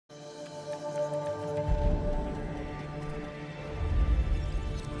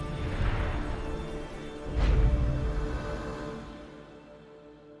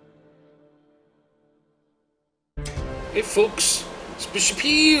Hey folks, it's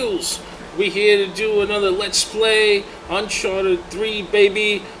Bishopheals. We here to do another Let's Play Uncharted 3,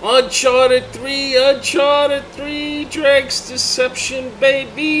 baby. Uncharted 3, Drake's Deception,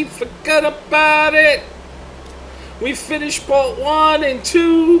 baby. Forget about it. We finished part 1 and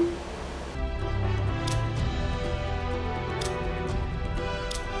 2.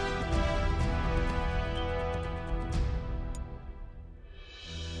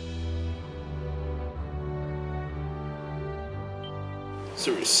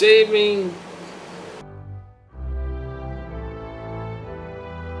 So we're saving.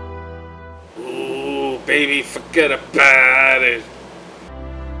 Ooh, baby, forget about it.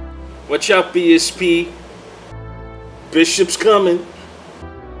 Watch out, BSP. Bishop's coming.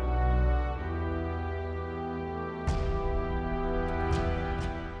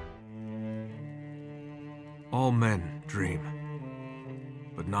 All men dream,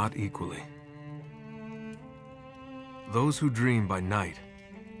 but not equally. Those who dream by night,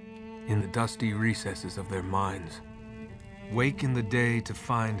 in the dusty recesses of their minds, wake in the day to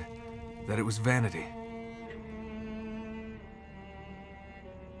find that it was vanity.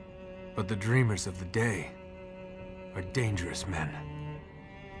 But the dreamers of the day are dangerous men,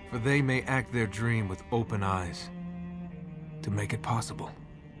 for they may act their dream with open eyes to make it possible.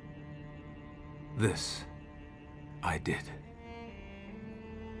 This I did.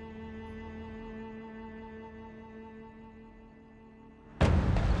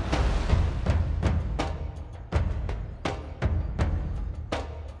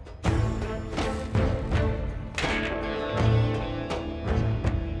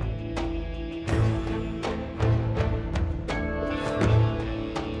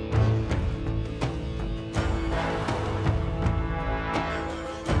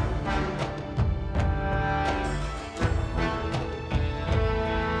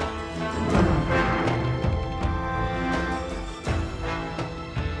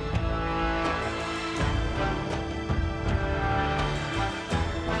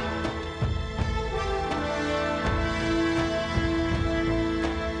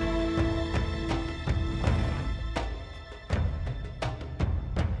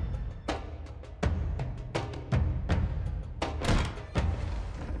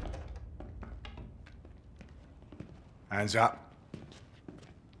 Hands up.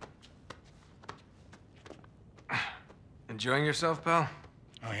 Enjoying yourself, pal?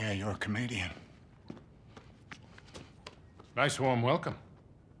 Oh yeah, you're a comedian. Nice warm welcome.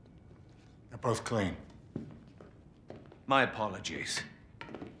 They're both clean. My apologies.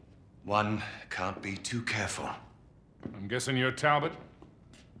 One can't be too careful. I'm guessing you're Talbot?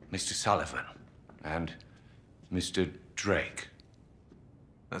 Mr. Sullivan and Mr. Drake.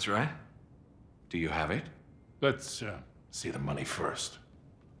 That's right. Do you have it? Let's see the money first.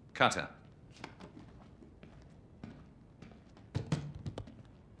 Cutter.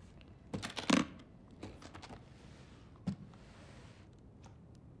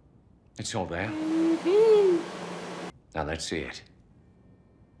 It's all there. Now let's see it.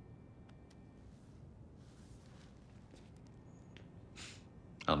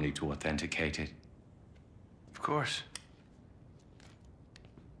 I'll need to authenticate it. Of course.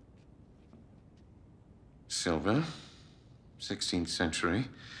 Silver, 16th century,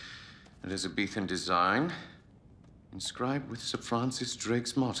 Elizabethan design, inscribed with Sir Francis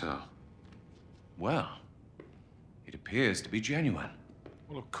Drake's motto. Well, it appears to be genuine.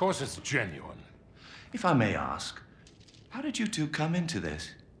 Well, of course it's genuine. If I may ask, how did you two come into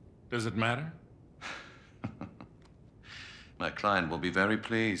this? Does it matter? My client will be very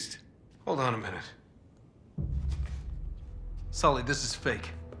pleased. Hold on a minute. Sully, this is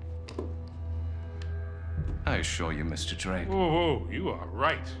fake. I assure you, Mr. Drake. Whoa, you are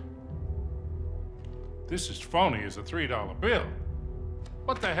right. This is phony as a $3 bill.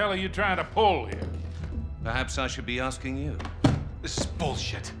 What the hell are you trying to pull here? Perhaps I should be asking you. This is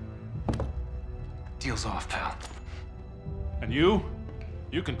bullshit. Deal's off, pal. And you?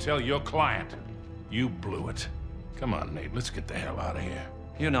 You can tell your client you blew it. Come on, Nate, let's get the hell out of here.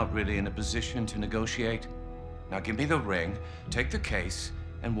 You're not really in a position to negotiate. Now give me the ring, take the case,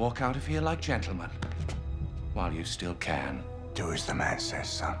 and walk out of here like gentlemen. While you still can. Do as the man says,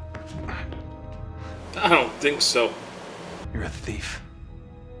 son. I don't think so. You're a thief.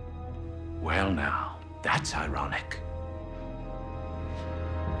 Well now, that's ironic.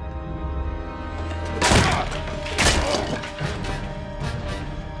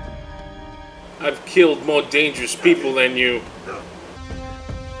 I've killed more dangerous people than you.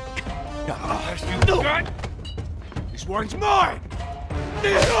 This one's mine!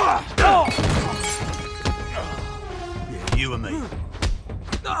 Yeah, you and me.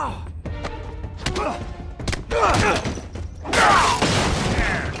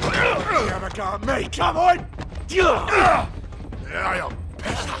 go at me, come on! Yeah, you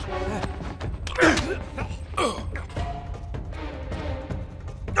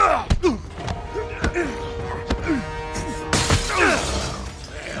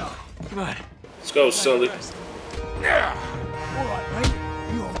Come on. Let's go, Sully. Alright, mate,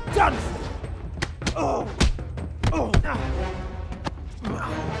 you're done for. Oh! Oh!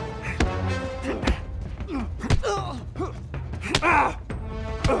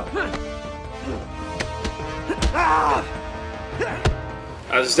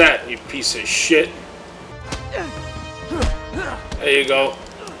 How's that, you piece of shit? There you go.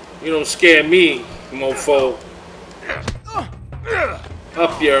 You don't scare me, mofo.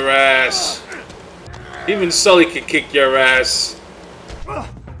 Up your ass. Even Sully can kick your ass.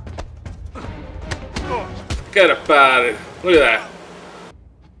 Forget about it. Look at that.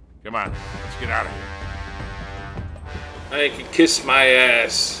 Come on, let's get out of here. I can kiss my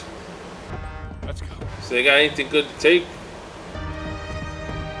ass. Let's go. So they got anything good to take?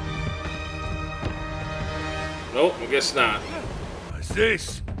 Nope, I guess not. What's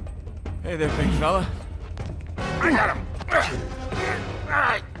this? Hey there, big fella. I got him!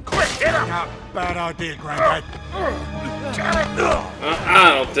 Alright, quick, hit him! Not bad idea, Granddad.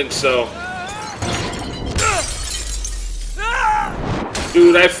 I don't think so.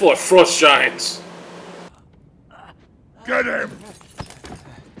 Dude, I fought frost giants. Get him!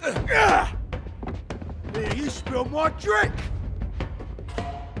 Here, you spilled my drink!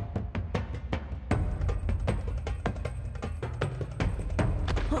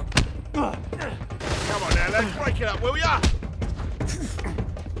 Come on now, let's break it up, will ya?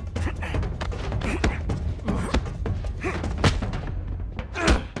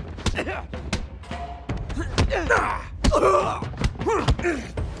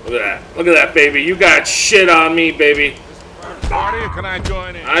 Look at that. Look at that, baby. You got shit on me, baby. Party, or can I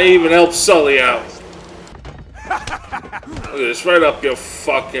join in? I even helped Sully out. Look at this. Right up your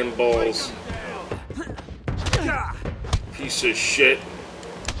fucking balls. Piece of shit.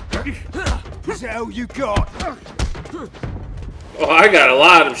 Is that all you got? Oh, I got a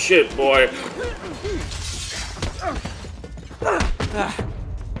lot of shit, boy.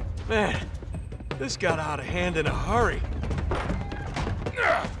 Man, this got out of hand in a hurry.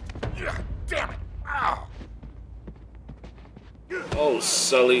 Damn it! Ow. Oh,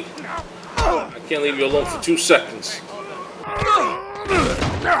 Sully. I can't leave you alone for 2 seconds.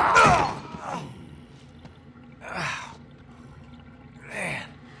 Man.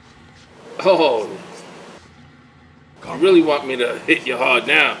 Oh. You really want me to hit you hard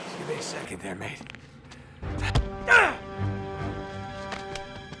now? Give me a second there, mate.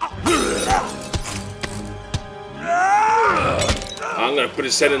 I'm gonna put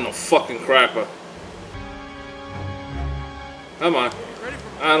his head in the fucking crapper. Come on.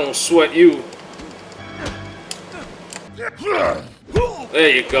 I don't sweat you. There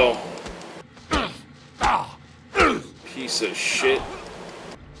you go. Piece of shit.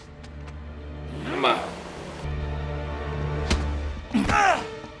 Come on. Lay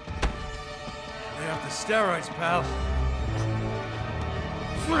off the steroids, pal.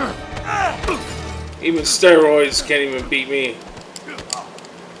 Even steroids can't even beat me.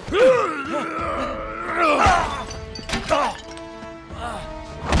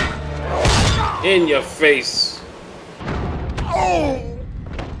 In your face.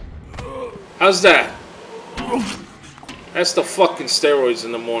 How's that? That's the fucking steroids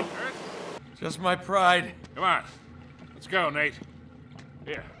in the morning. Just my pride. Come on. Let's go, Nate.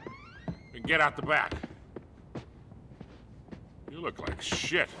 Here. We can get out the back. You look like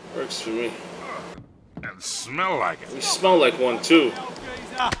shit. Works for me. And smell like it. You smell like one too.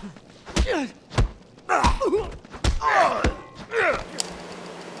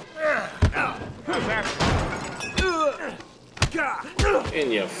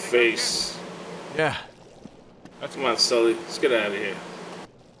 In your face. Yeah. Come on, Sully. Let's get out of here.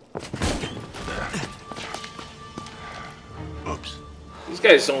 Oops. These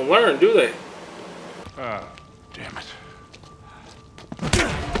guys don't learn, do they? Oh, damn it.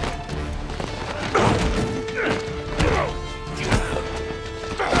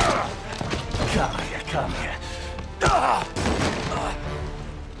 Come here.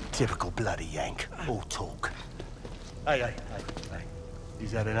 Typical bloody Yank. All talk. Hey.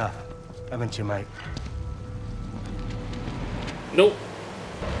 Is that enough? Haven't you, mate? Nope.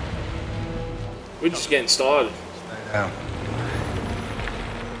 We're just getting started. Stay down.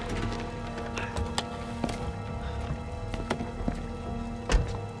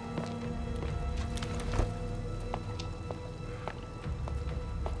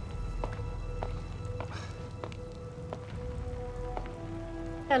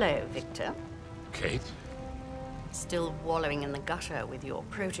 Hello, Victor. Kate? Still wallowing in the gutter with your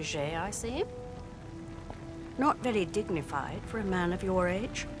protege, I see. Not very dignified for a man of your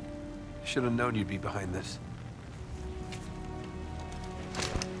age. Should have known you'd be behind this.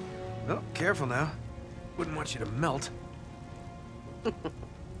 Oh, careful now. Wouldn't want you to melt.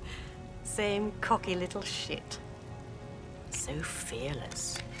 Same cocky little shit. So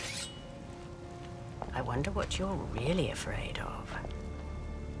fearless. I wonder what you're really afraid of.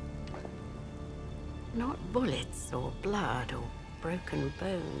 Not bullets or blood or broken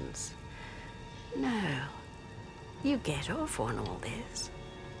bones. No. You get off on all this,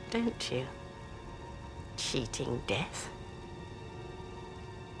 don't you? Cheating death.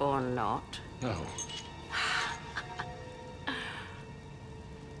 Or not. No.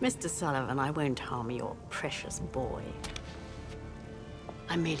 Mr. Sullivan, I won't harm your precious boy.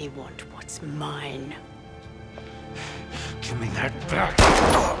 I merely want what's mine. Give me that back.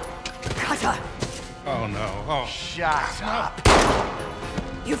 Cutter! Oh, no. Oh. Shut up!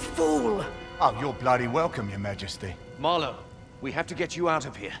 You fool! Oh, you're bloody welcome, Your Majesty. Marlowe, we have to get you out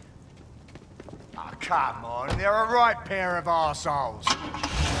of here. Oh, come on. They're a right pair of arseholes.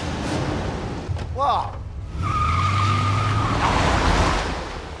 What?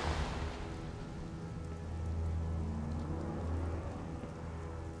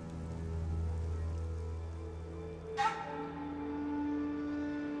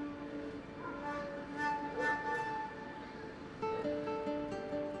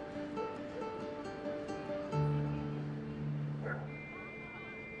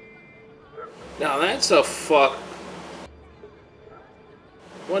 Now that's a fuck.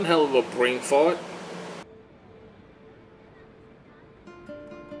 One hell of a brain fart.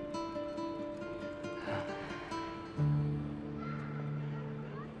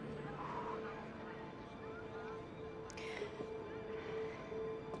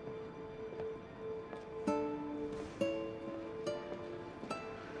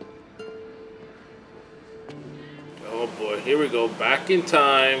 Oh boy, here we go, back in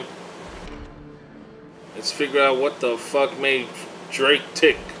time. Let's figure out what the fuck made Drake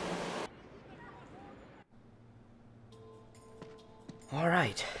tick. All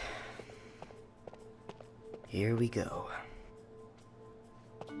right. Here we go.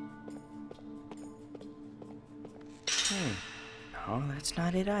 No, that's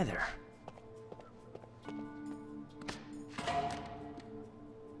not it either.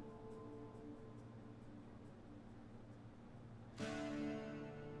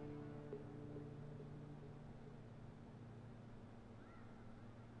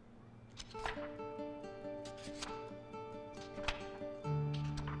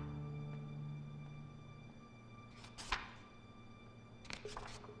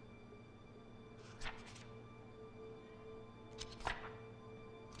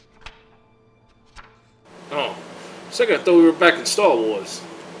 Oh, second I thought we were back in Star Wars.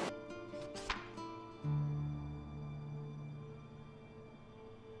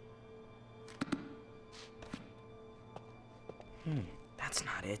 That's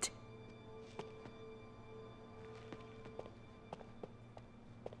not it.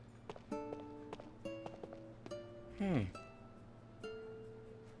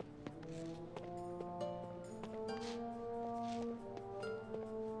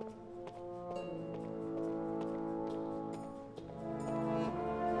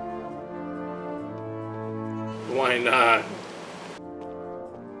 Why not?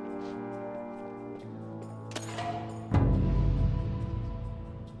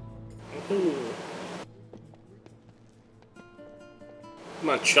 Ooh. Come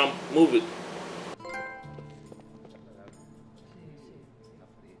on, chump, move it.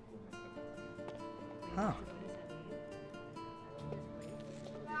 Huh.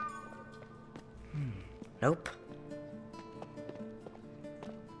 Nope.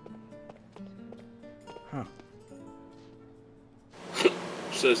 Huh.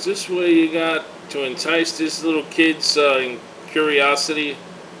 So is this way you got to entice this little kid's curiosity?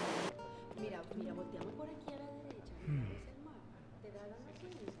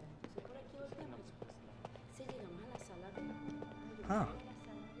 Huh.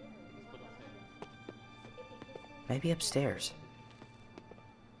 Maybe upstairs.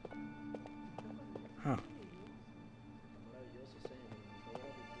 Huh.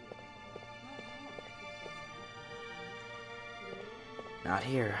 Not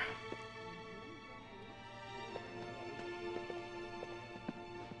here.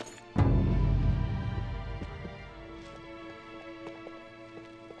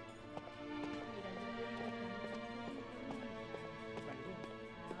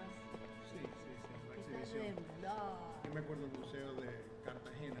 Yo me acuerdo del museo de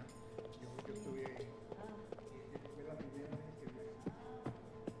Cartagena.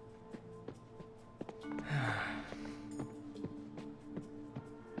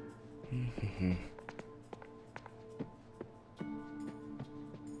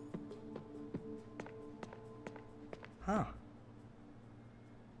 Huh.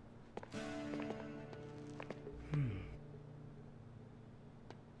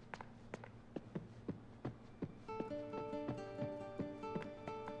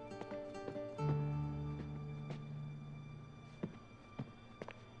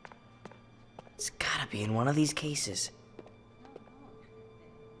 It's gotta be in one of these cases.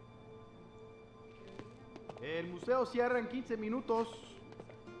 El museo cierra en 15 minutos.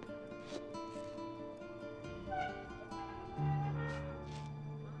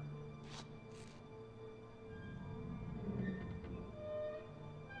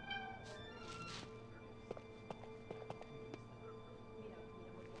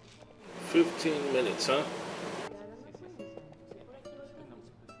 $15, huh?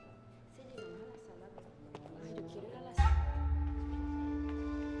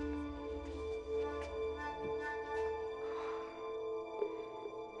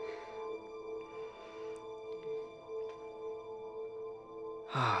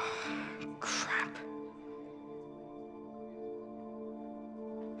 Ah, crap.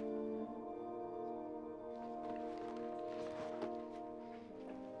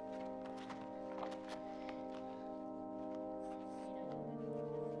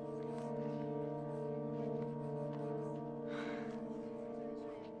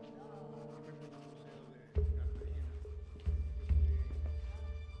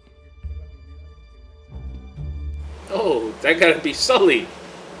 Oh, that gotta be Sully.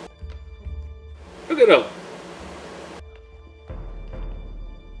 Look at him.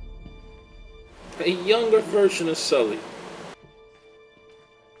 A younger version of Sully.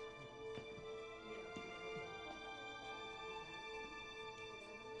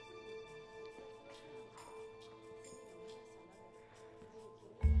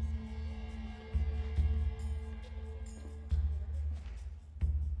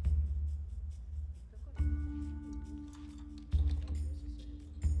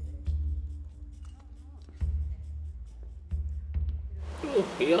 Oh,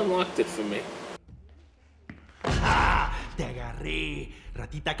 he unlocked it for me. ¡Ah! ¡Te agarré,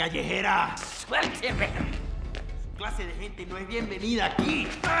 ratita callejera! ¡Suélteme! Su clase de gente no es bienvenida aquí.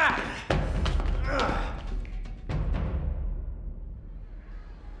 ¡Ah!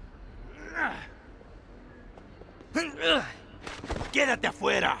 ¡Quédate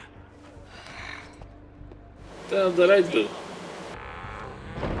afuera! What the hell did I do?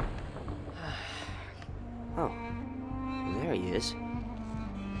 Oh, there he is.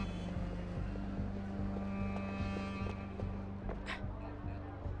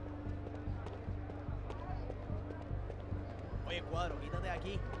 Oye, Cuadro, quítate de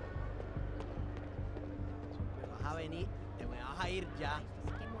aquí. Te vas a venir, te vas a ir ya.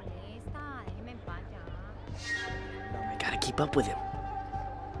 Que molesta, déjeme en paz ya. I gotta keep up with him.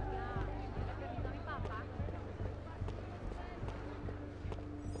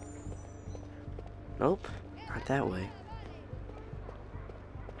 Nope, not that way.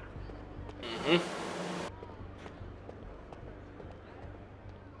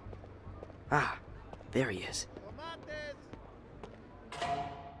 Ah, there he is.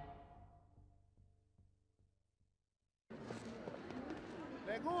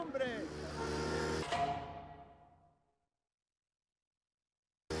 ¡Legumbres!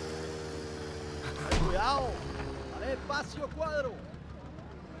 ¡Cuidado! ¡Dale espacio, Cuadro!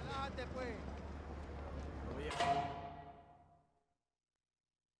 ¡Relájate, pues! Oye.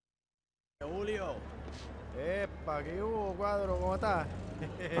 Julio. ¡Epa! ¿Qué hubo, Cuadro? ¿Cómo estás?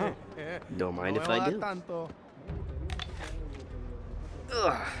 Don't mind No if me I jodas do. tanto.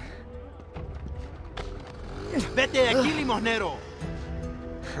 Ugh. ¡Vete de aquí, limosnero!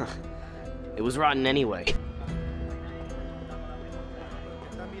 It was rotten anyway. Está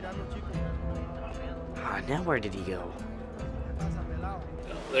mirando, chico. Ah, now where did he go? ¿Qué pasa, pelado?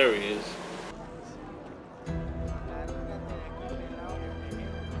 Oh, there he is.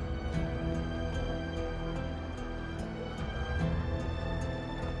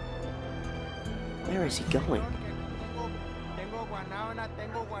 Where is he going? Tengo guanábana,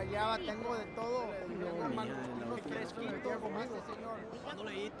 tengo guayaba, tengo de todo. Unos fresquitos. ¿Cuándo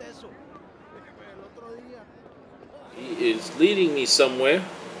leíste eso? El otro día. He is leading me somewhere.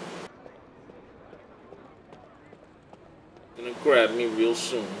 Gonna grab me real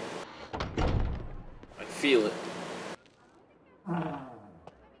soon. I feel it.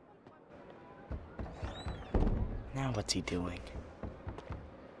 Now what's he doing?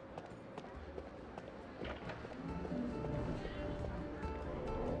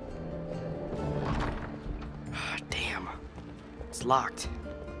 Ah, damn. It's locked.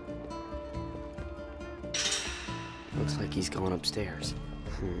 Looks like he's going upstairs.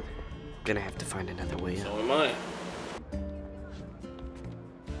 Gonna have to find another way So up. am I.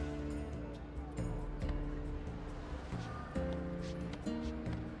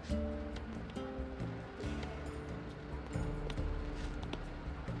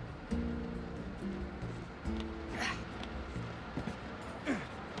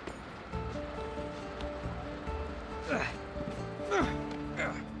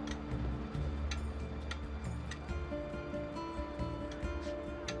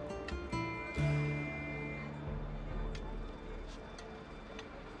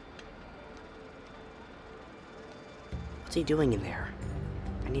 What's he doing in there?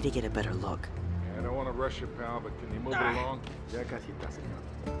 I need to get a better look. I don't want to rush you, pal, but can you move it along? Ya casi está, señor.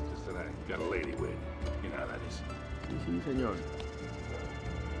 Just that I got a lady waiting. You know how that is. Sí, señor.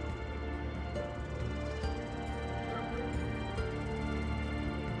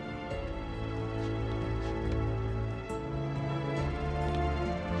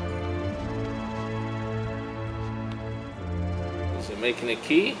 Is it making a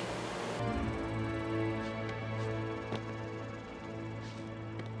key?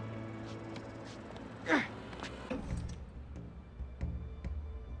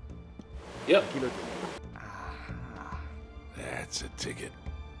 Yep. That's a ticket.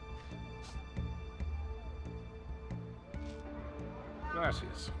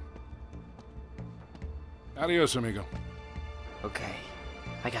 Gracias. Adios, amigo. Okay,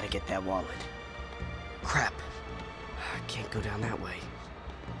 I gotta get that wallet. Crap. I can't go down that way.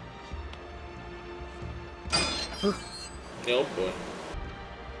 Oh boy.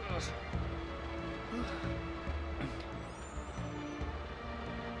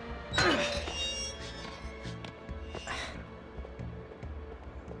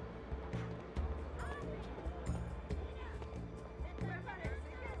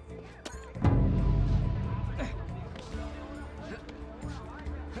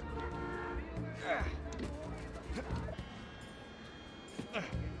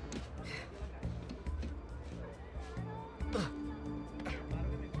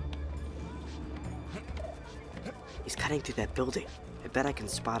 He's cutting through that building. I bet I can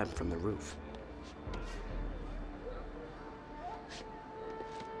spot him from the roof.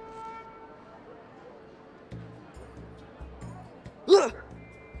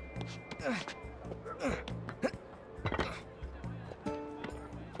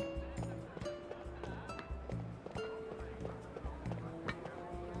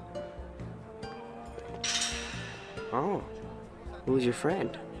 Oh, who's your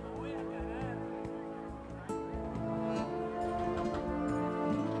friend?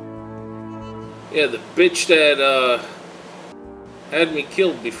 Yeah, the bitch that had me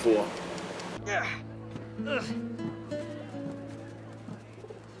killed before.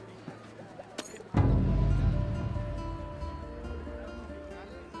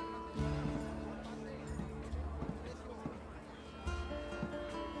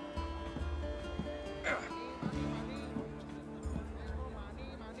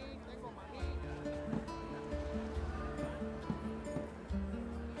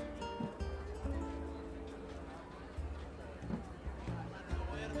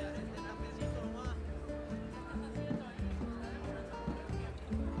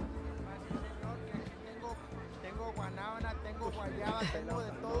 Tengo guanábana, tengo guayaba, tengo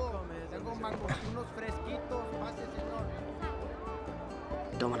de todo. Tengo mangostinos fresquitos. Pase, señor.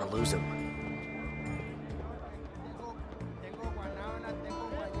 Don't want to lose him. Tengo guanábana, tengo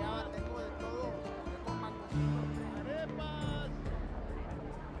guayaba, tengo de todo. Tengo mangostinos arepas.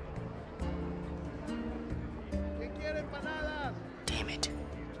 ¿Qué quiere, empanadas? Damn it.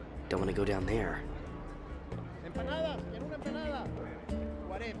 Don't want to go down there. Empanadas, quiero una empanada.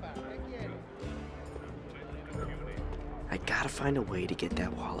 Arepa, ¿qué quiere? I gotta find a way to get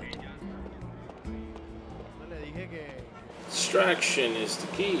that wallet. Distraction is the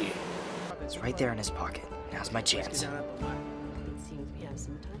key. It's right there in his pocket. Now's my chance. It seems we have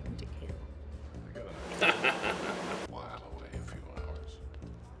some time to kill. While away a few hours.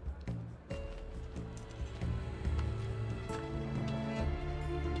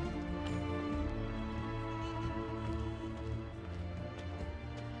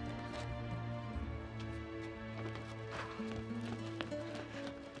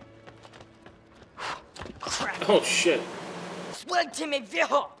 Oh shit. Suélteme,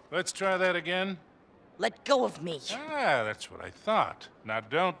 viejo! Let's try that again. Let go of me. Ah, that's what I thought. Now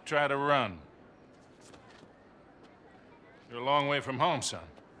don't try to run. You're a long way from home, son.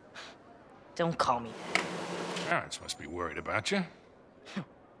 Don't call me that. Parents must be worried about you.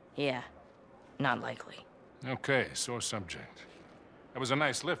 Yeah, not likely. Okay, sore subject. That was a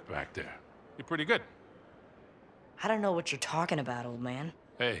nice lift back there. You're pretty good. I don't know what you're talking about, old man.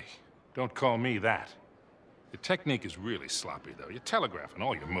 Hey, don't call me that. Your technique is really sloppy, though. You're telegraphing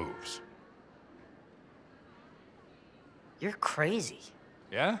all your moves. You're crazy.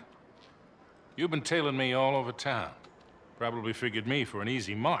 Yeah? You've been tailing me all over town. Probably figured me for an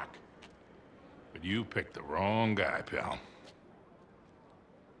easy mark. But you picked the wrong guy, pal.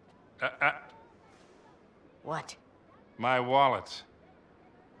 What? My wallet.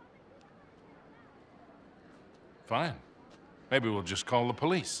 Fine. Maybe we'll just call the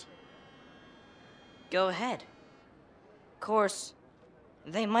police. Go ahead. Of course,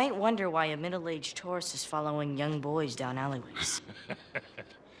 They might wonder why a middle-aged tourist is following young boys down alleyways.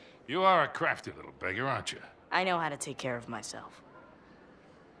 You are a crafty little beggar, aren't you? I know how to take care of myself.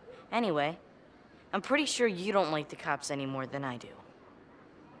 Anyway, I'm pretty sure you don't like the cops any more than I do.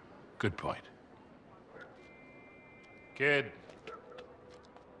 Good point. Kid.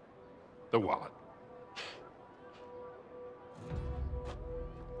 The wallet.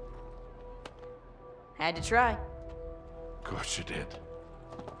 Had to try. Of course you did.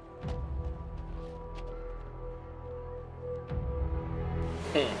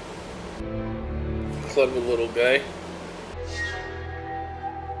 Clever little guy.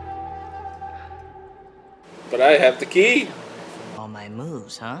 But I have the key. All my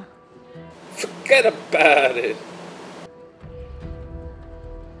moves, huh? Forget about it.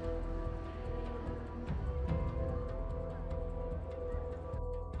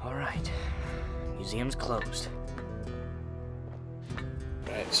 All right. Museum's closed.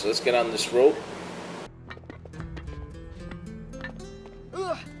 Alright, so let's get on this rope.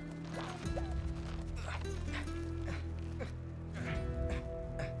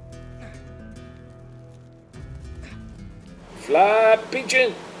 Fly,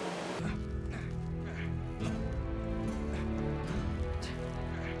 pigeon!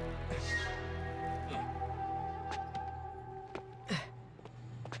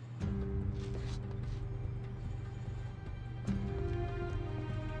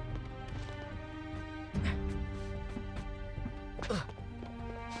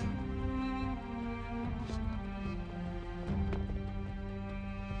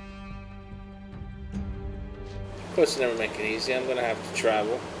 Of course, never make it easy. I'm gonna have to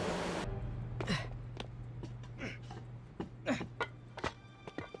travel. From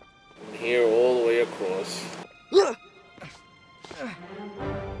here all the way across.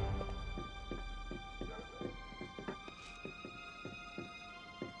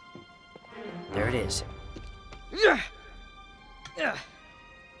 There it is.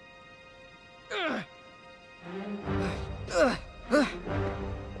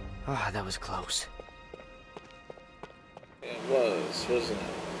 Ah, that was close. It was, wasn't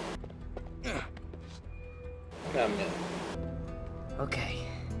it? Come in. Okay.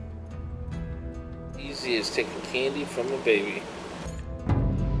 Easy as taking candy from a baby.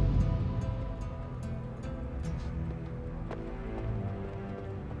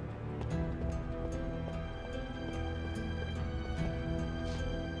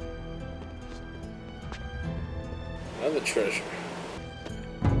 Another treasure.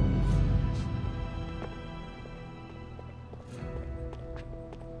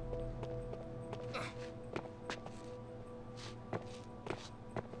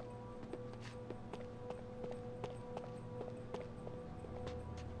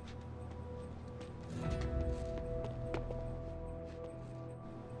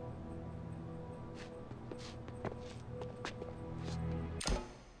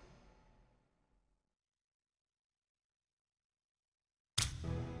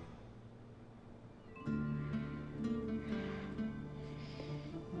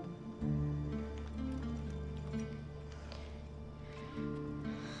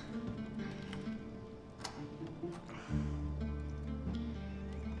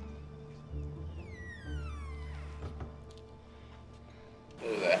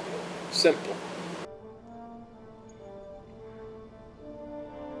 Look at that. Simple.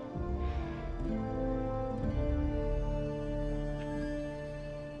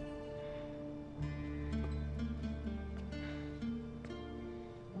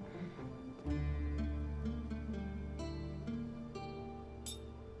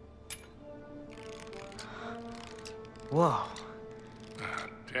 Whoa.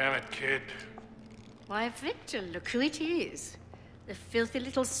 Damn it, kid. Why, Victor, look who it is. The filthy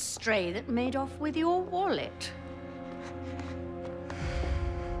little stray that made off with your wallet.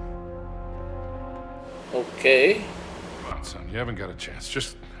 Okay. Come on, son. You haven't got a chance.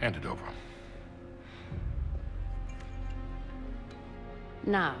 Just hand it over.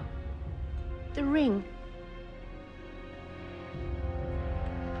 Now, the ring.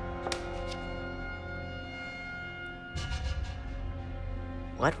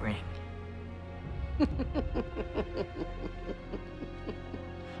 What ring?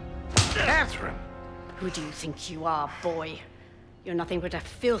 Catherine! Who do you think you are, boy? You're nothing but a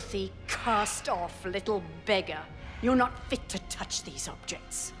filthy, cast-off little beggar. You're not fit to touch these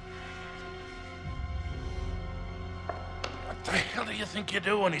objects. What the hell do you think you're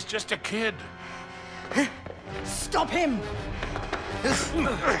doing? He's just a kid. Stop him!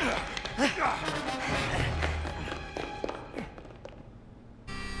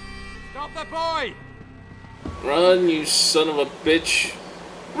 Stop the boy! Run, you son of a bitch.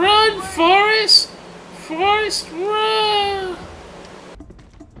 Run, Forrest! Forrest, run!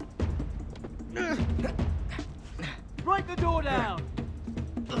 Break the door down!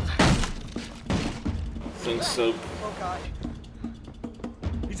 Think so. Oh, God.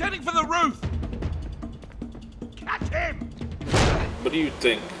 He's heading for the roof! Catch him! What do you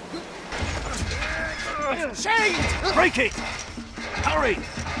think? Shane! Break it! Hurry!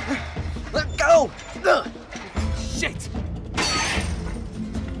 Let go! Shit!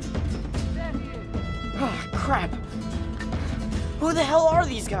 Oh, crap. Who the hell are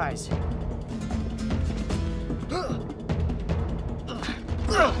these guys? Come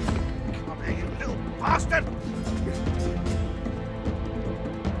here, you little bastard!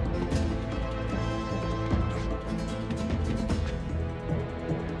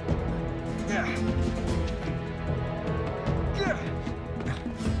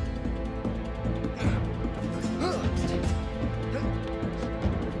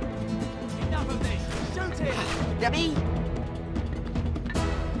 Enough of this! Shoot him! Debbie?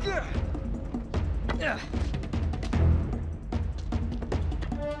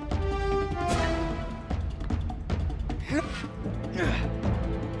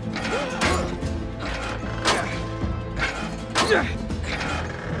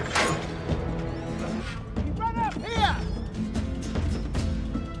 Run up here!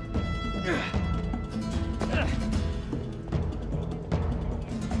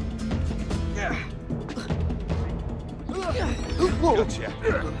 Gotcha.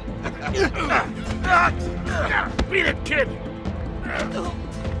 Beat it, kid!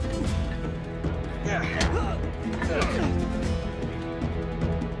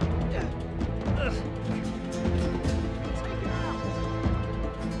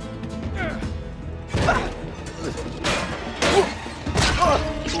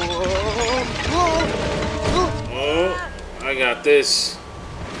 Oh, I got this.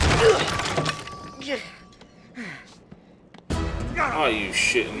 Are you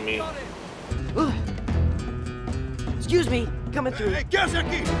shitting me? Excuse me, coming through. Hey, ¿qué hace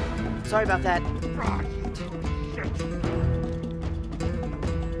aquí? Sorry about that.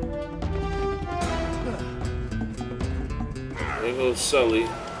 There goes Sully.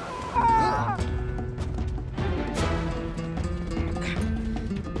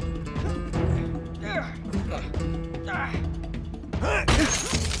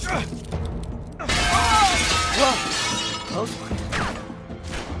 Close one.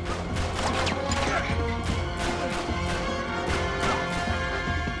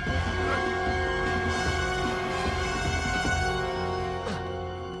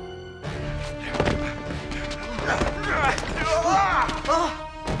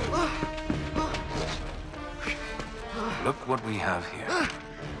 Look what we have here.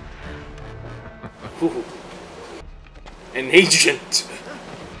 Ooh. An agent.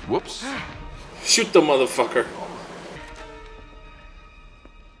 Whoops. Shoot the motherfucker.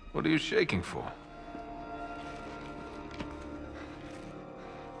 What are you shaking for?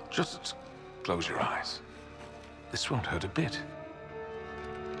 Just close your eyes. This won't hurt a bit.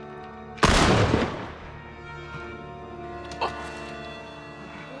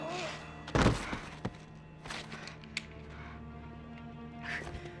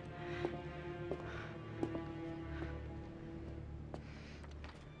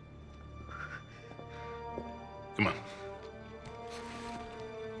 Come on.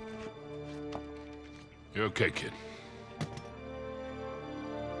 You're okay, kid.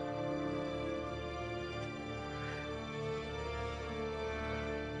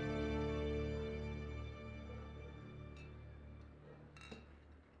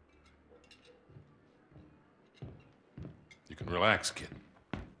 You can relax, kid.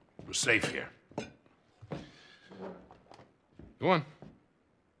 We're safe here. Go on.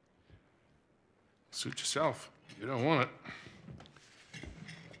 Suit yourself. You don't want it.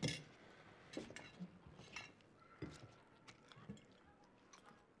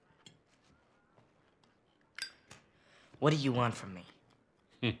 What do you want from me?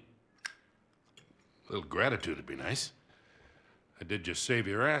 A little gratitude would be nice. I did just save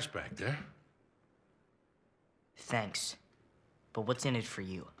your ass back there. Thanks. But what's in it for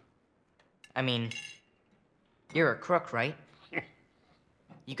you? I mean, you're a crook, right?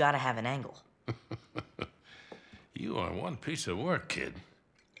 You gotta have an angle. You are one piece of work, kid.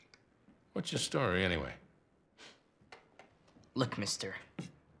 What's your story, anyway? Look, mister.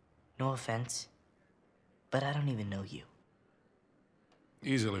 No offense, but I don't even know you.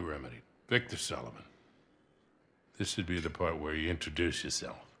 Easily remedied. Victor Sullivan. This would be the part where you introduce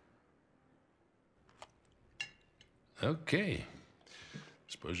yourself. Okay.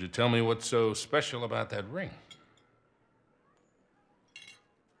 Suppose you tell me what's so special about that ring.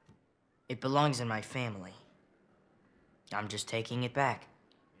 It belongs in my family. I'm just taking it back.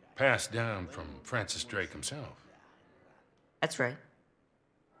 Passed down from Francis Drake himself. That's right.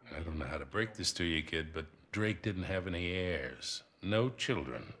 I don't know how to break this to you, kid, but Drake didn't have any heirs. No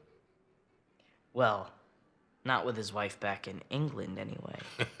children. Well, not with his wife back in England, anyway.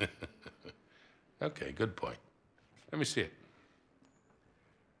 Okay, good point. Let me see it.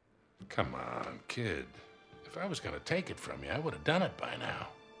 Come on, kid. If I was gonna take it from you, I would have done it by now.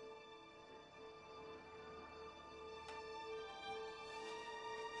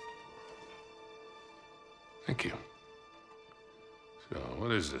 Thank you. So,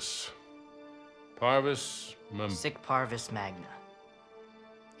 what is this? Parvis Sic Parvis Magna.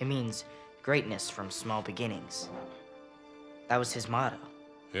 It means greatness from small beginnings. That was his motto.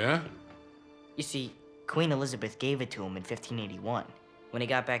 Yeah? You see, Queen Elizabeth gave it to him in 1581, when he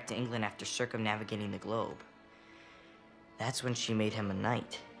got back to England after circumnavigating the globe. That's when she made him a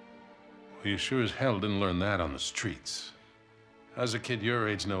knight. Well, you sure as hell didn't learn that on the streets. How's a kid your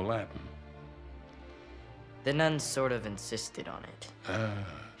age know Latin? The nuns sort of insisted on it.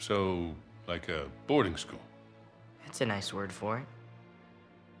 So, like a boarding school? That's a nice word for it.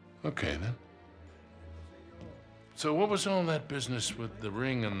 Okay, then. So what was all that business with the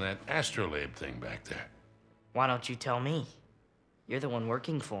ring and that astrolabe thing back there? Why don't you tell me? You're the one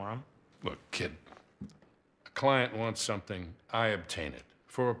working for him. Look, kid. A client wants something, I obtain it.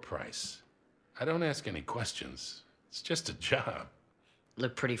 For a price. I don't ask any questions. It's just a job.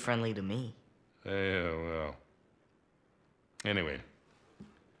 Look pretty friendly to me. Yeah, well. Anyway,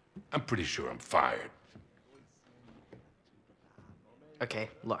 I'm pretty sure I'm fired. Okay,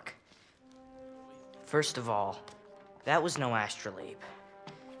 look. First of all, that was no astrolabe.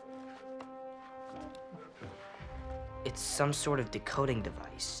 It's some sort of decoding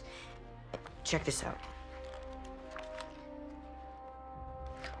device. Check this out.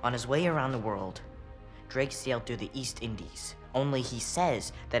 On his way around the world, Drake sailed through the East Indies. Only he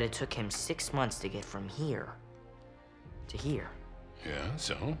says that it took him 6 months to get from here to here. Yeah,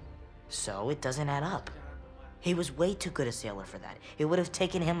 so? So it doesn't add up. He was way too good a sailor for that. It would have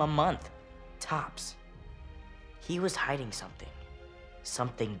taken him a month, tops. He was hiding something.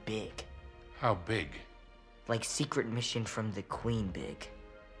 Something big. How big? Like secret mission from the Queen big.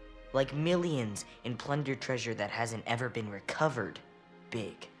 Like millions in plundered treasure that hasn't ever been recovered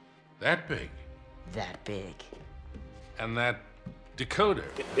big. That big? That big. And that decoder?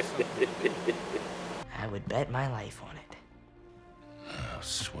 I would bet my life on it. Oh,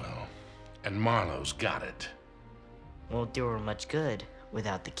 swell. And Marlowe's got it. Won't do her much good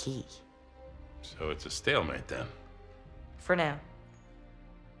without the key. So it's a stalemate then? For now.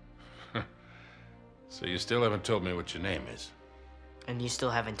 So you still haven't told me what your name is? And you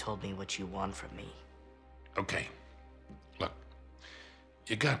still haven't told me what you want from me. Okay. Look,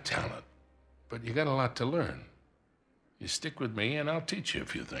 you got talent, but you got a lot to learn. You stick with me and I'll teach you a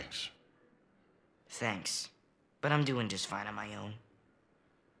few things. Thanks. But I'm doing just fine on my own.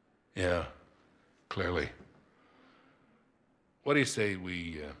 Yeah, clearly. What do you say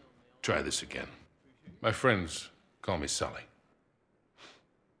we try this again? My friends call me Sully.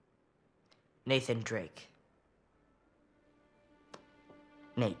 Nathan Drake.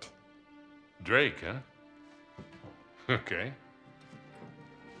 Nate. Drake, huh? Okay.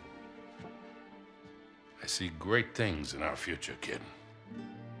 I see great things in our future, kid.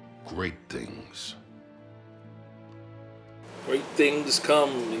 Great things. Great things come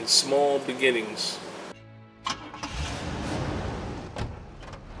in small beginnings.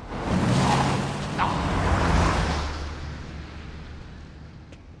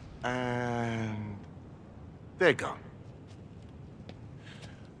 And they're gone.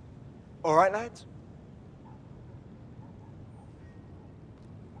 All right, lads?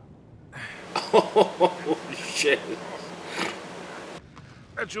 Oh, shit.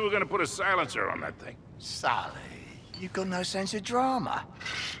 Bet you were gonna put a silencer on that thing. Sully, you've got no sense of drama.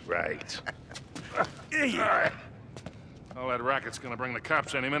 Right. All right. All that racket's gonna bring the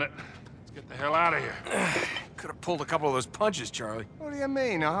cops any minute. Let's get the hell out of here. Could have pulled a couple of those punches, Charlie. What do you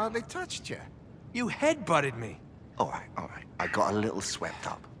mean? I hardly touched you. You headbutted me. All right, all right. I got a little swept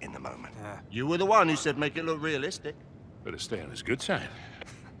up in the moment. You were the one who said make it look realistic. Better stay on his good side.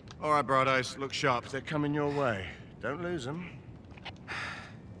 All right, Broadice, look sharp. They're coming your way. Don't lose them.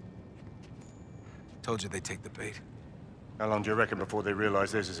 Told you they'd take the bait. How long do you reckon before they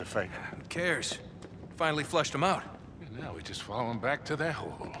realize this is a fake? Who cares? Finally flushed them out. And now we just follow them back to their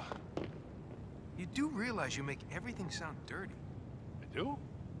hole. You do realize you make everything sound dirty. I do?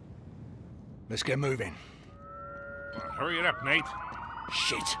 Let's get moving. Well, hurry it up, Nate.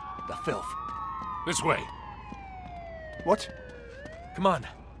 Shit, the filth. This way. What? Come on.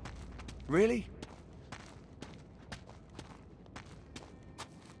 Really?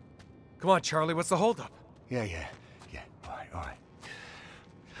 Come on, Charlie, what's the holdup? Yeah. All right.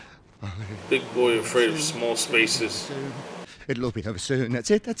 Big boy afraid of small spaces. It'll all be over soon.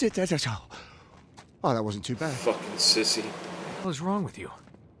 That's it. That's all. Oh, that wasn't too bad. Fucking sissy. What is wrong with you?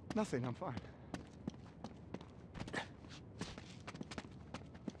 Nothing, I'm fine.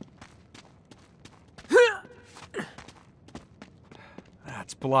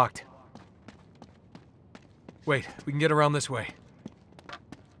 That's blocked. Wait, we can get around this way.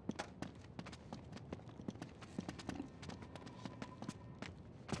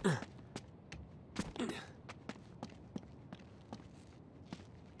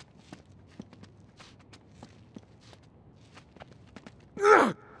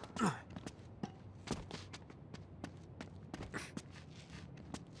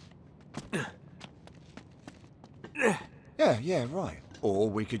 Yeah, right. Or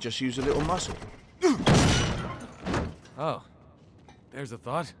we could just use a little muscle. Oh, there's a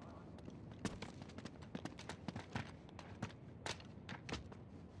thought.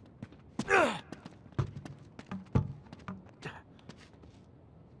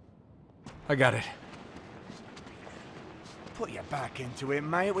 I got it. Put your back into it,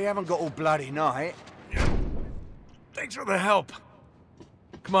 mate. We haven't got all bloody night. Thanks for the help.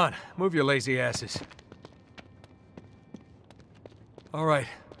 Come on, move your lazy asses. All right.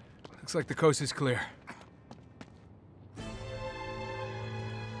 Looks like the coast is clear.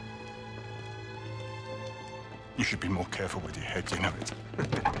 You should be more careful with your head, you know it.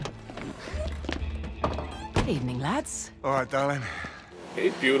 Good evening, lads. All right, darling.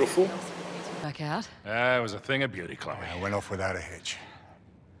 Hey, beautiful. Back out. It was a thing of beauty, Chloe. I went off without a hitch.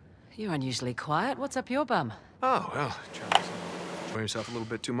 You're unusually quiet. What's up your bum? Oh, well, Charlie's enjoying yourself a little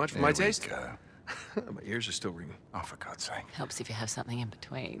bit too much for my taste. Go. My ears are still ringing. Oh, for God's sake. Helps if you have something in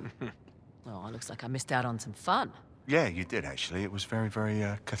between. Oh, it looks like I missed out on some fun. Yeah, you did, actually. It was very, very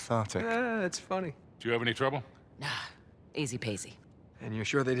cathartic. It's funny. Do you have any trouble? Nah, easy peasy. And you're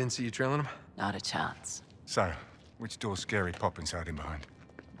sure they didn't see you trailing them? Not a chance. So, which door's Scary Poppins hiding behind?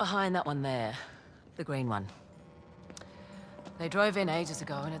 Behind that one there. The green one. They drove in ages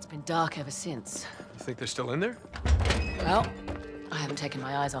ago, and it's been dark ever since. You think they're still in there? Well, I haven't taken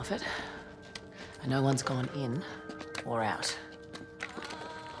my eyes off it. And no one's gone in or out.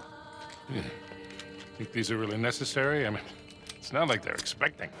 Think these are really necessary? I mean, it's not like they're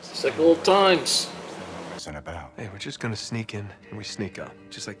expecting us. It's like old times. Messing about. Hey, we're just gonna sneak in, and we sneak out.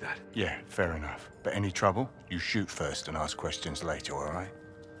 Just like that. Yeah, fair enough. But any trouble, you shoot first and ask questions later, all right?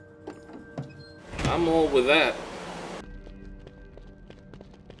 I'm all with that.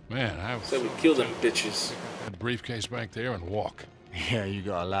 Man, I Said we kill them bitches. that briefcase back there and walk. Yeah, you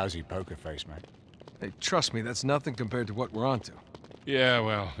got a lousy poker face, mate. Hey, trust me, that's nothing compared to what we're onto. Yeah,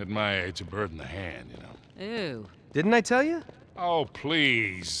 well, at my age, a bird in the hand, you know. Ew. Didn't I tell you? Oh,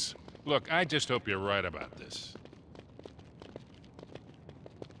 please. Look, I just hope you're right about this.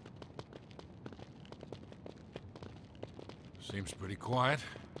 Seems pretty quiet.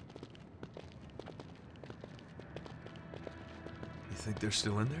 You think they're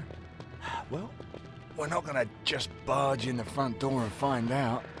still in there? Well, we're not gonna just barge in the front door and find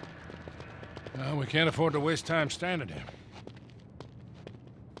out. Well, we can't afford to waste time standing here.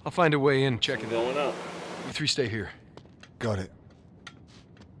 I'll find a way in, check it out. Going up. You three stay here. Got it.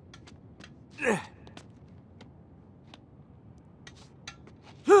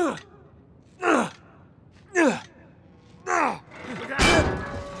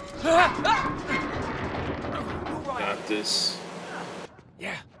 Got this.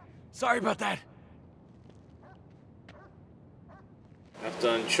 Yeah. Sorry about that. After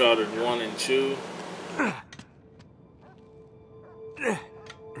Uncharted 1 and 2.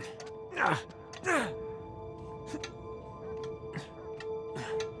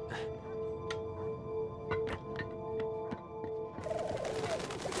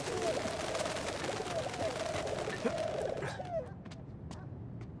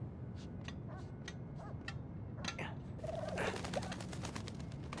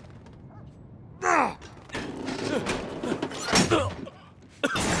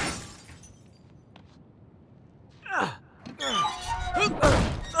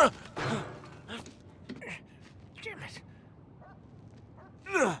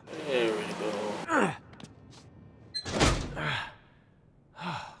 There we go.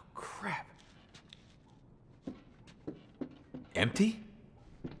 Oh, crap. Empty?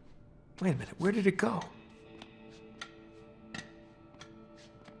 Wait a minute, where did it go?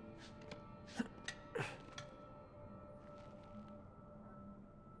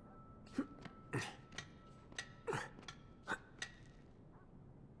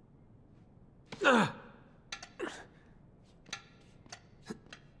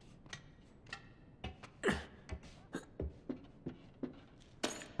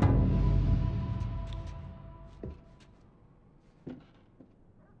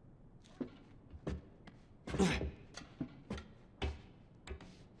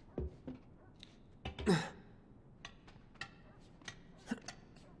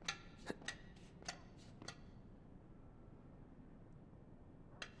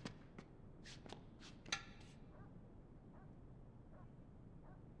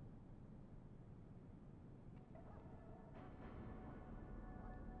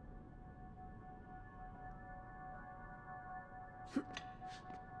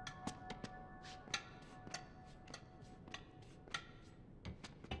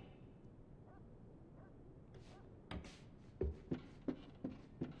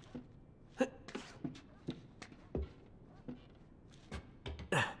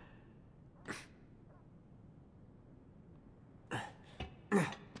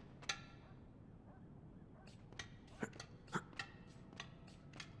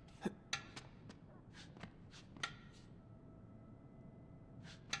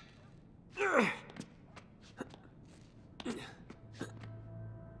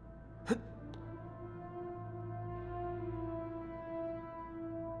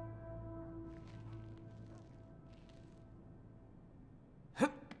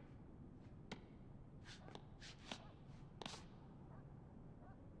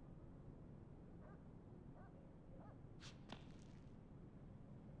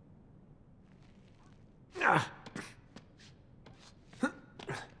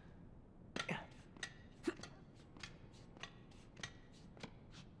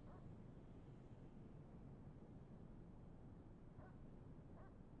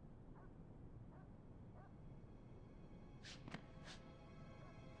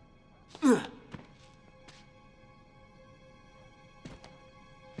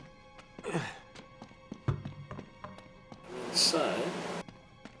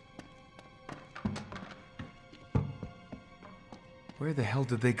 Where the hell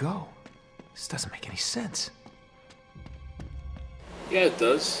did they go? This doesn't make any sense. Yeah, it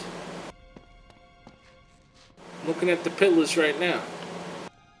does. I'm looking at the pillars right now.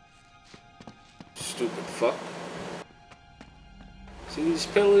 Stupid fuck. See these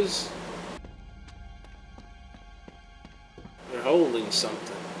pillars? They're holding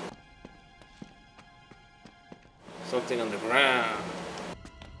something. Something on the ground.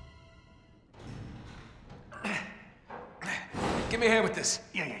 Give me a hand with this.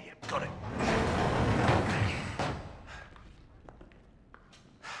 Yeah. Got it.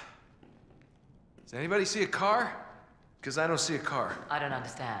 Does anybody see a car? Because I don't see a car. I don't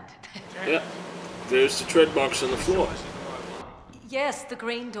understand. Yeah. There's the tread marks on the floor. Yes, the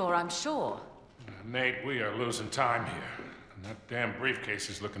green door, I'm sure. Nate, we are losing time here. And that damn briefcase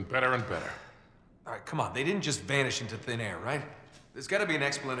is looking better and better. All right, come on. They didn't just vanish into thin air, right? There's got to be an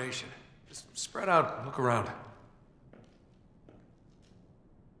explanation. Just spread out and look around.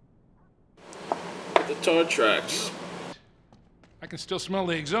 The tar tracks. I can still smell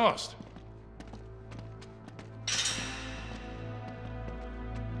the exhaust.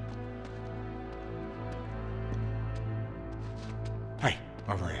 Hey,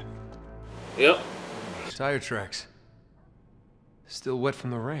 over here. Yep. Tire tracks. Still wet from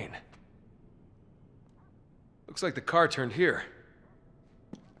the rain. Looks like the car turned here.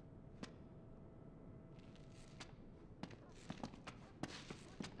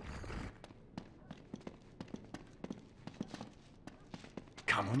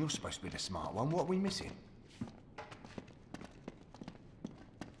 Come on, you're supposed to be the smart one. What are we missing?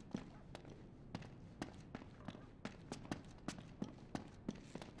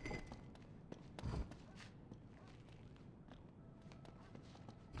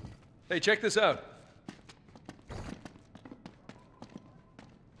 Hey, check this out.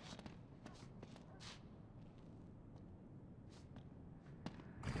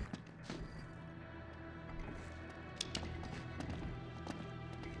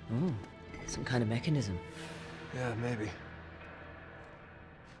 Oh, some kind of mechanism. Yeah, maybe.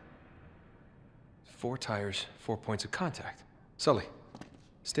 4 tires, 4 points of contact. Sully,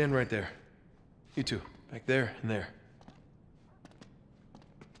 stand right there. You two, back there and there.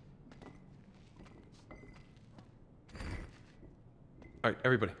 All right,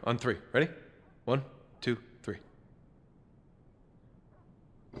 everybody, on 3. Ready? 1, 2, 3.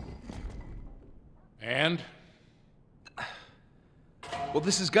 And? Well,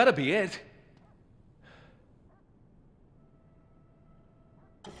 this has got to be it.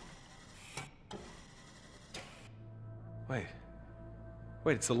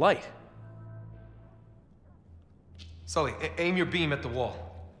 Wait, it's the light. Sully, aim your beam at the wall.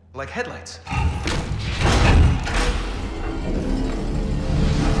 Like headlights.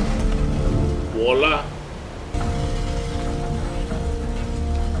 Voila.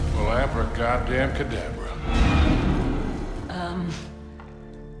 Well, abracadabra cadabra.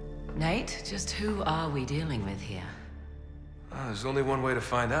 Nate, just who are we dealing with here? There's only one way to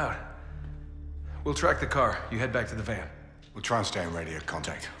find out. We'll track the car. You head back to the van. We'll try and stay in radio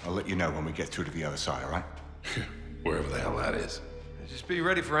contact. I'll let you know when we get through to the other side, all right? Wherever the hell that is. Just be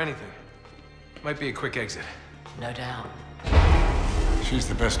ready for anything. Might be a quick exit. No doubt. She's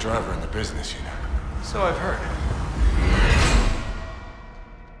the best driver in the business, you know. So I've heard.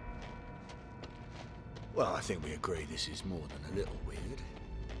 Well, I think we agree this is more than a little weird.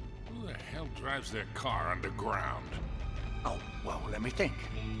 Who the hell drives their car underground? Oh, well, let me think.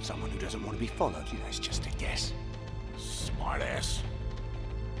 Someone who doesn't want to be followed, you know, it's just a guess. Smartass.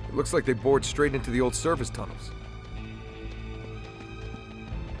 It looks like they bored straight into the old service tunnels.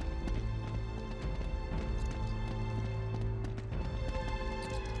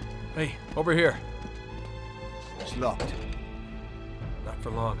 Hey, over here. It's locked. Not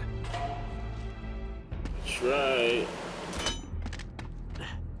for long. That's right.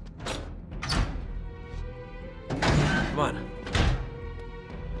 Come on.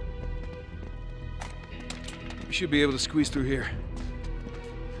 We should be able to squeeze through here.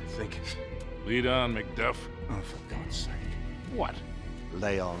 I think. Lead on, McDuff. Oh, for God's sake. What?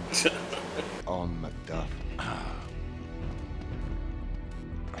 Lay on. On Macduff.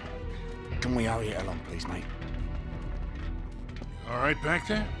 Can we hurry it along, please, mate? All right back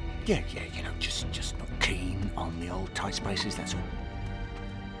there? Yeah, you know, just not keen on the old tight spaces, that's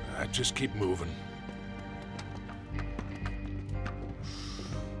all. Just keep moving.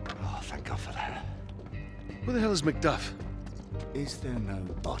 Oh, thank God for that. Who the hell is McDuff? Is there no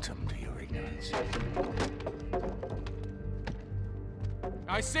bottom to your ignorance?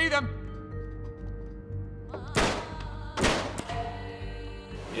 I see them!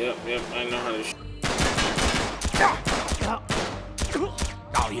 Yep, I know how to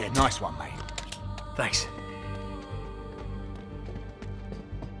Oh, yeah, nice one, mate. Thanks.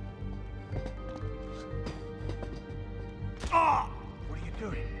 Ah! What are you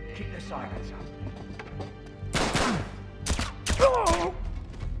doing? Keep the silence up.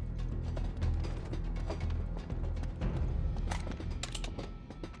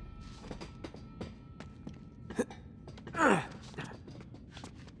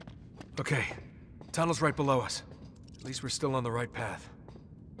 Okay, tunnel's right below us. At least we're still on the right path.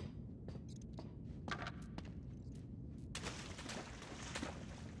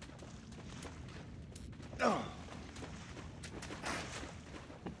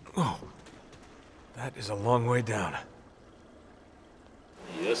 Oh, that is a long way down.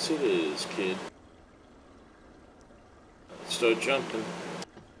 Yes, it is, kid. Let's start jumping.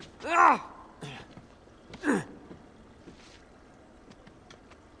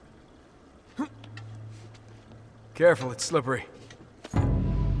 Careful, it's slippery.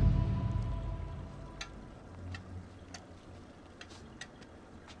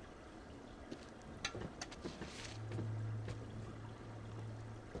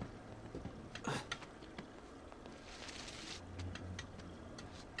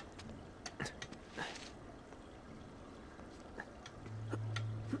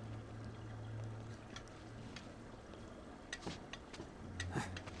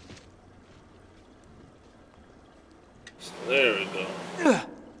 There we go.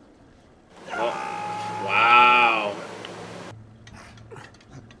 Oh, wow.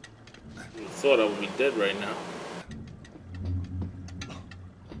 I thought I would be dead right now.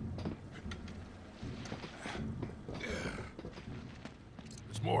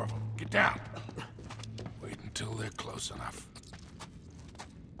 There's more of them. Get down. Wait until they're close enough.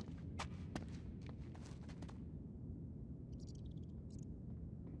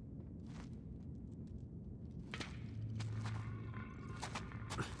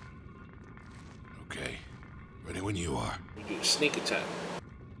 Okay. Ready when you are. We do a sneak attack.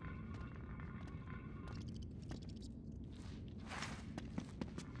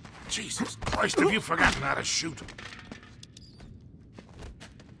 Jesus Christ, have you forgotten how to shoot?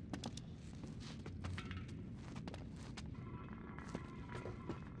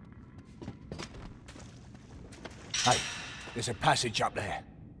 Hey, there's a passage up there.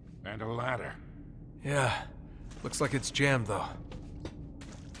 And a ladder. Yeah, looks like it's jammed though.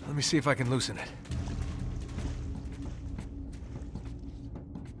 Let me see if I can loosen it.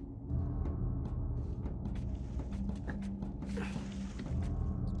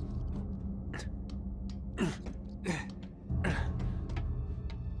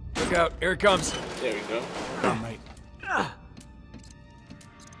 Look out, here it comes. There we go. Come, mate.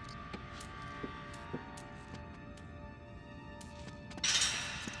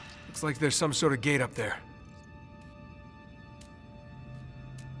 Looks like there's some sort of gate up there.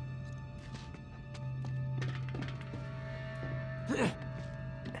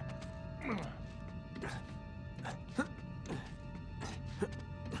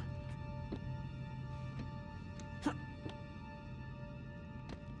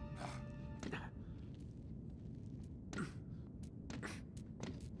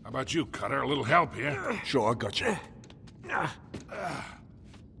 How about you, Cutter? A little help here? Sure, I got you.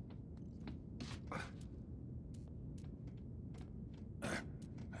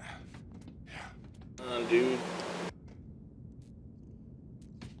 Dude.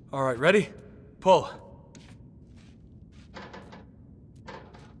 All right, ready? Pull.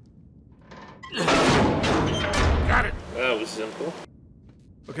 Got it. That was simple.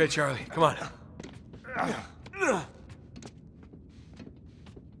 Okay, Charlie, come on.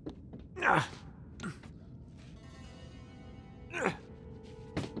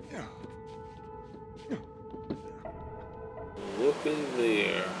 Look in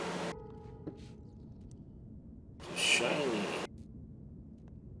there. Shiny.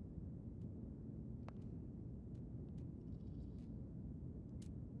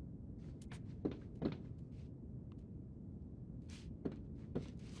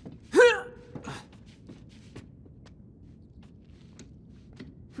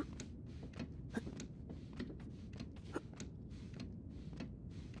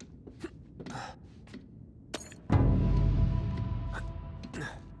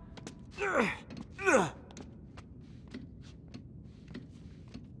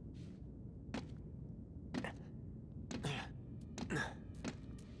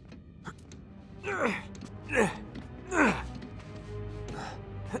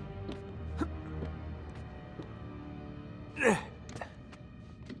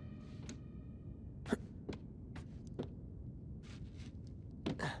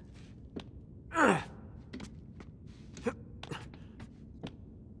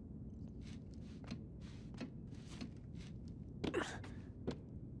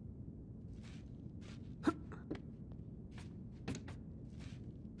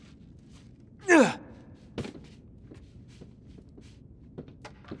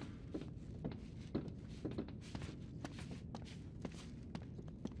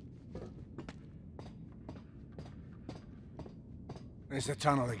 There's the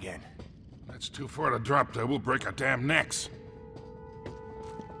tunnel again. That's too far to drop there. We'll break our damn necks.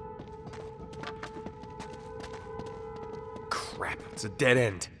 Crap, it's a dead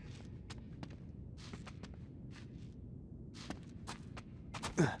end.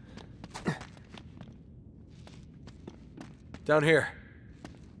 Down here.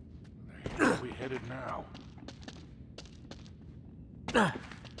 Where are we headed now? What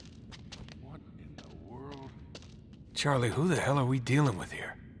in the world? Charlie, who the hell are we dealing with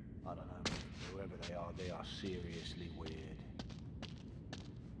here? I don't know. Whoever they are seriously weird.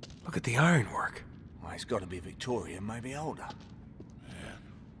 Look at the ironwork. Well, it's got to be Victorian, maybe older. Man,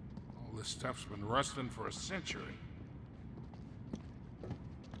 all this stuff's been rusting for a century.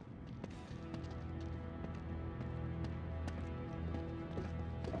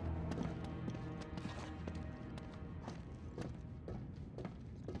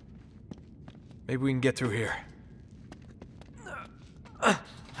 Maybe we can get through here.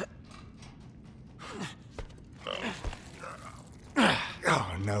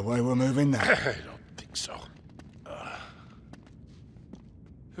 Oh, no way we're moving that. I don't think so.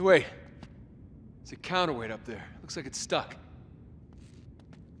 Wait. There's a counterweight up there. Looks like it's stuck.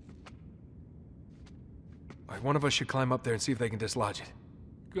 All right, one of us should climb up there and see if they can dislodge it.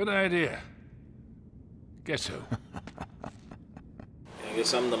 Good idea. Guess who? I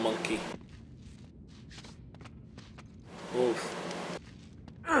guess I'm the monkey. Move.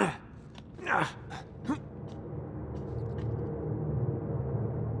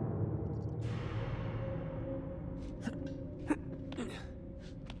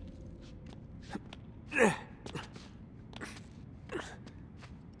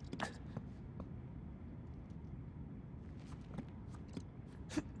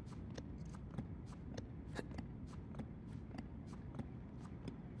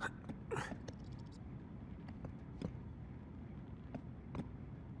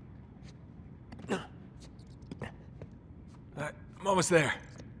 I'm almost there.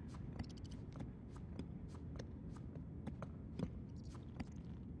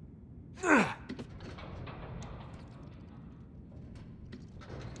 There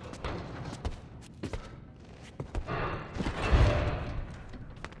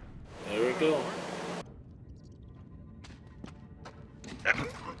we go.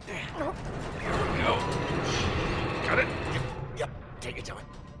 Got it? Yep, take your time.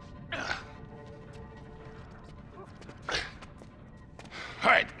 All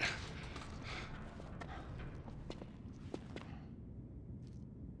right.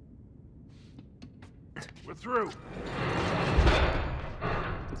 We're through.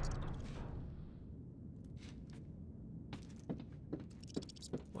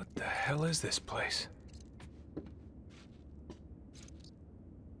 What the hell is this place?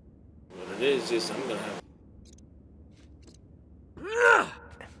 What it is I'm gonna have.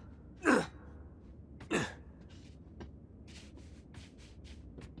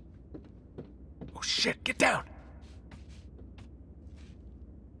 Oh shit, get down!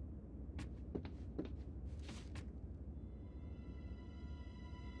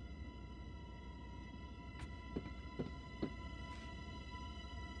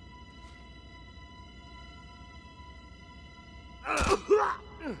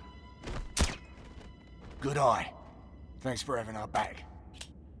 Good eye. Thanks for having our back.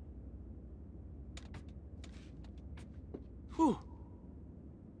 Whew.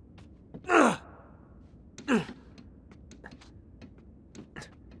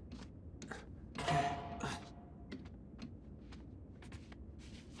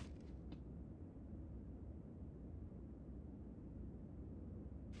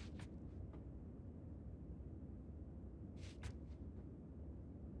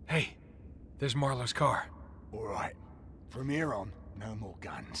 Hey, there's Marlowe's car. All right. From here on, no more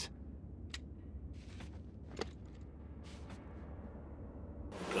guns.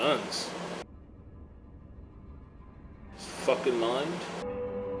 Guns. His fucking mind.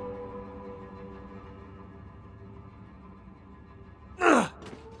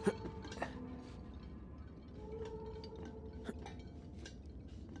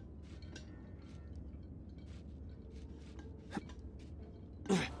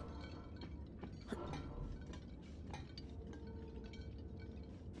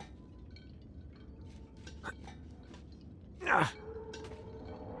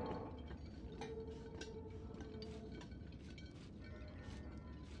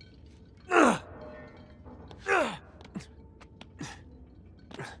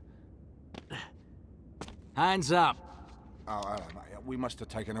 Hands up. Oh, hello, mate. We must have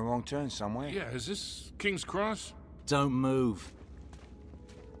taken a wrong turn somewhere. Yeah, is this King's Cross? Don't move.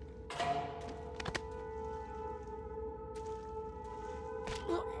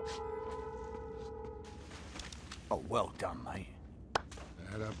 Oh, well done, mate.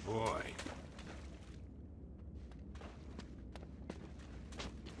 Atta boy.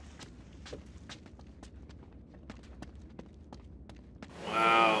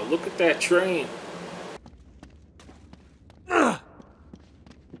 Wow, look at that train. It's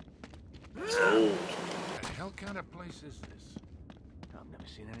old. What the hell kind of place is this? I've never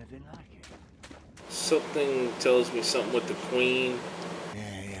seen anything like it. Something tells me something with the Queen.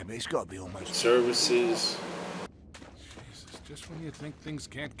 Yeah, but it's got to be almost... Services. Jesus, just when you think things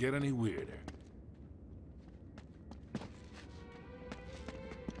can't get any weirder.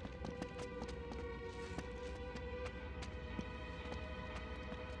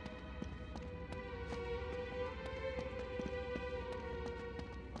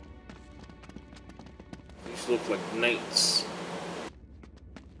 These look like knights.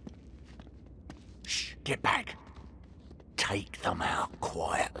 Shh, get back. Take them out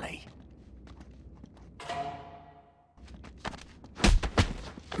quietly.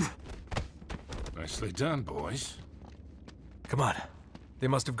 Nicely done, boys. Come on. They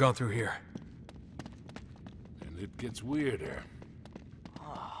must have gone through here. And it gets weirder.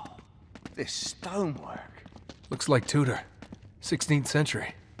 Oh, this stonework. Looks like Tudor. 16th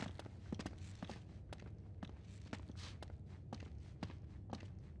century.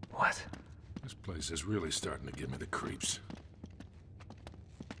 What? This place is really starting to give me the creeps.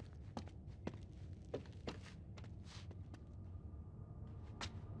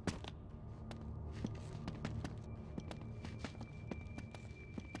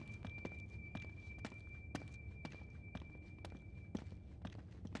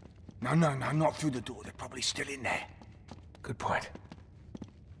 No, not through the door. They're probably still in there. Good point.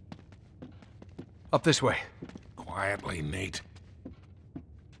 Up this way. Quietly, Nate.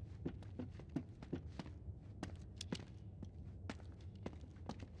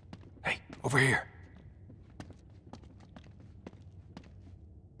 Hey, over here.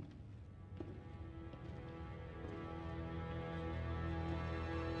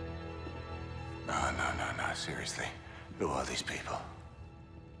 No, seriously. Who are these people?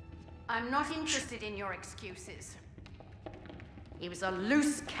 I'm not interested in your excuses. He was a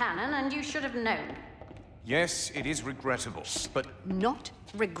loose cannon, and you should have known. Yes, it is regrettable, but... Not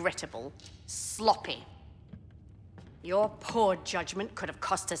regrettable. Sloppy. Your poor judgment could have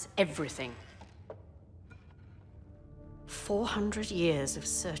cost us everything. 400 years of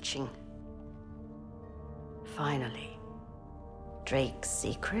searching. Finally, Drake's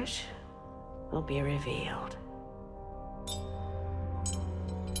secret will be revealed.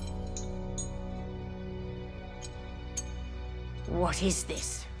 What is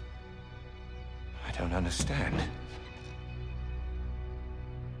this? I don't understand.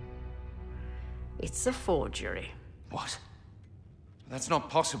 It's a forgery. What? That's not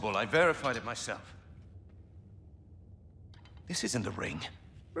possible. I verified it myself. This isn't the ring.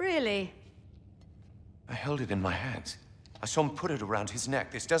 Really? I held it in my hands. I saw him put it around his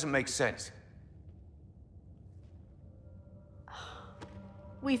neck. This doesn't make sense.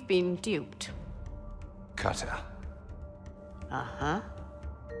 We've been duped. Cutter. Uh-huh.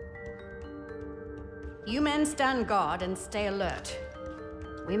 You men stand guard and stay alert.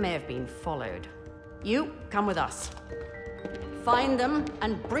 We may have been followed. You, come with us. Find them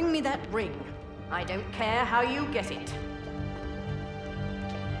and bring me that ring. I don't care how you get it.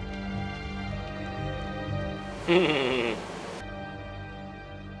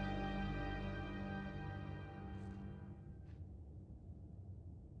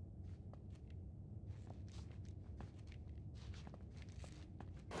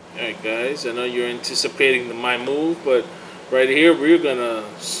 Alright guys, I know you're anticipating my move, but right here we're gonna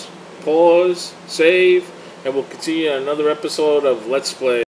pause, save, and we'll continue another episode of Let's Play.